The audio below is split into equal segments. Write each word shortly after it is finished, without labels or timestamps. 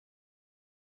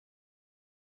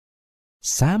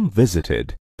Sam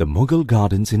visited the Mughal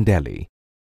gardens in Delhi.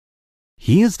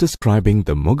 He is describing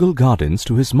the Mughal gardens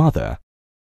to his mother.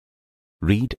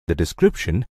 Read the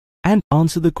description and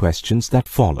answer the questions that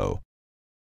follow.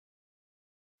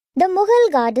 The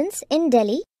Mughal gardens in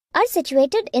Delhi are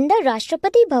situated in the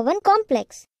Rashtrapati Bhavan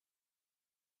complex.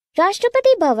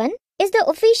 Rashtrapati Bhavan is the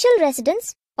official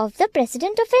residence of the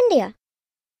President of India.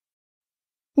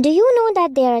 Do you know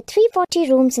that there are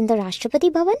 340 rooms in the Rashtrapati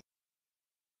Bhavan?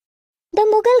 The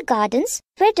Mughal gardens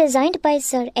were designed by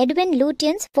Sir Edwin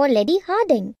Lutyens for Lady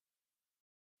Hardinge.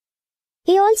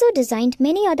 He also designed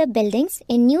many other buildings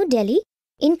in New Delhi,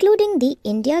 including the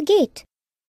India Gate.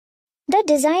 The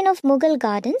design of Mughal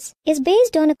gardens is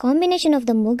based on a combination of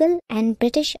the Mughal and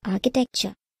British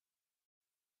architecture.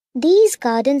 These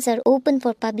gardens are open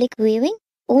for public viewing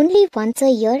only once a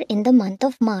year in the month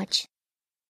of March.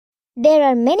 There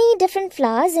are many different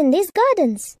flowers in these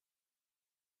gardens.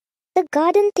 The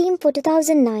garden theme for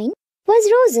 2009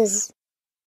 was roses.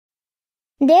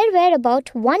 There were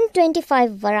about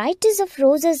 125 varieties of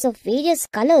roses of various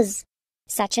colors,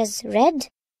 such as red,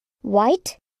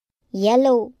 white,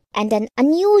 yellow, and an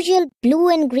unusual blue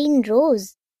and green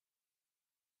rose.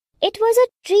 It was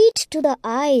a treat to the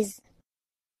eyes.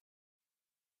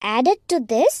 Added to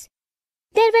this,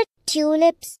 there were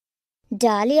tulips,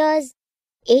 dahlias,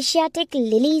 Asiatic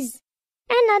lilies,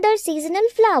 and other seasonal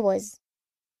flowers.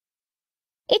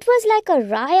 It was like a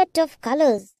riot of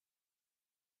colors.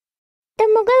 The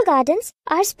Mughal gardens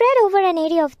are spread over an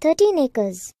area of 13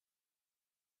 acres.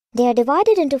 They are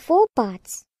divided into 4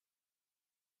 parts.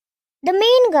 The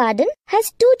main garden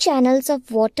has 2 channels of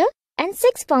water and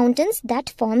 6 fountains that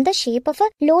form the shape of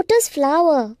a lotus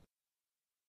flower.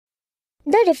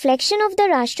 The reflection of the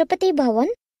Rashtrapati Bhavan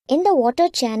in the water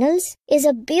channels is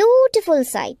a beautiful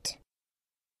sight.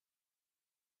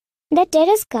 The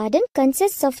terrace garden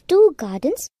consists of 2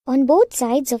 gardens on both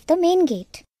sides of the main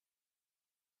gate.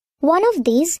 One of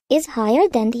these is higher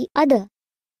than the other.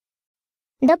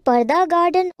 The Parda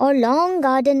garden or long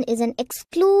garden is an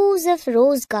exclusive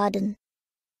rose garden.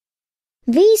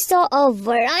 We saw a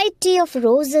variety of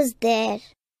roses there.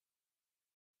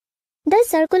 The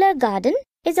circular garden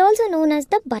is also known as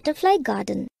the butterfly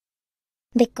garden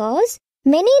because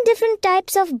many different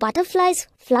types of butterflies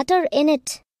flutter in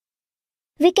it.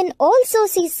 We can also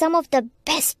see some of the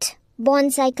best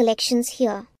bonsai collections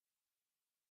here.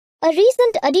 A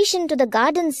recent addition to the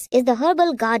gardens is the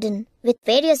herbal garden with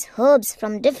various herbs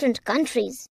from different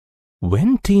countries.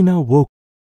 When Tina woke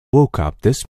up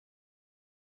this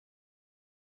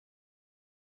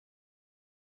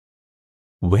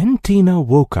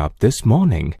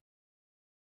morning,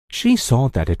 she saw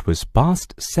that it was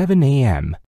past 7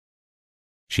 a.m.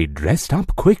 She dressed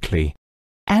up quickly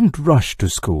and rushed to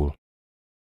school.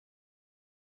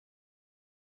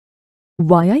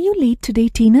 Why are you late today,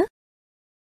 Tina?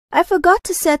 I forgot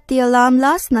to set the alarm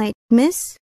last night,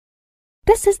 miss.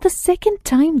 This is the 2nd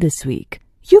time this week.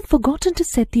 You've forgotten to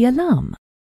set the alarm.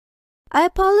 I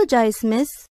apologize, miss.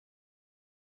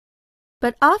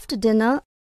 But after dinner,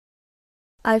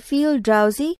 I feel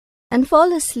drowsy and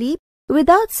fall asleep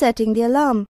without setting the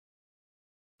alarm.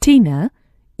 Tina,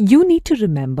 you need to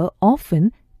remember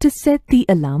often to set the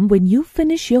alarm when you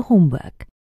finish your homework.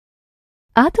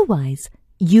 Otherwise,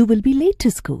 you will be late to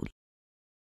school.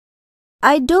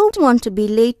 I don't want to be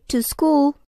late to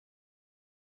school.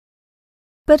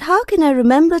 But how can I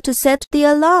remember to set the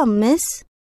alarm, miss?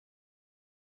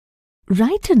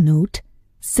 Write a note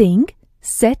saying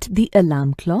set the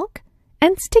alarm clock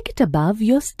and stick it above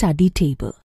your study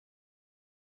table.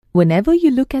 Whenever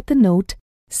you look at the note,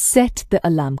 set the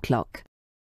alarm clock.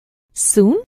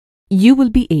 Soon, you will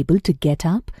be able to get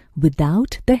up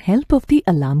without the help of the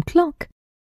alarm clock.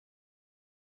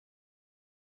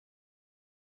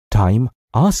 Time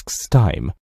asks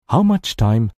time how much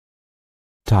time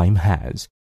has.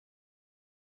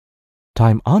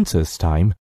 Time answers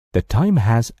time that time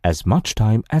has as much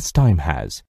time as time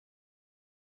has.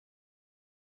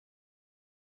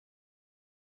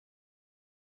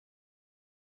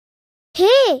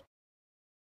 Hey!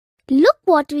 Look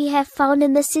what we have found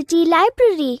in the city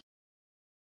library.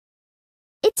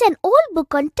 It's an old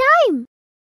book on time.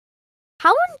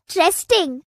 How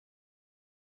interesting!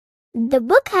 The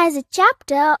book has a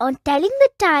chapter on telling the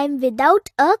time without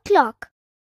a clock.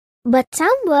 But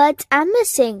some words are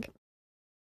missing.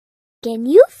 Can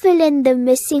you fill in the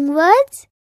missing words?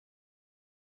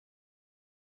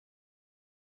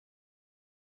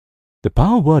 The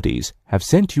Power Wordies have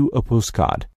sent you a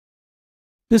postcard.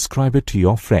 Describe it to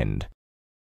your friend.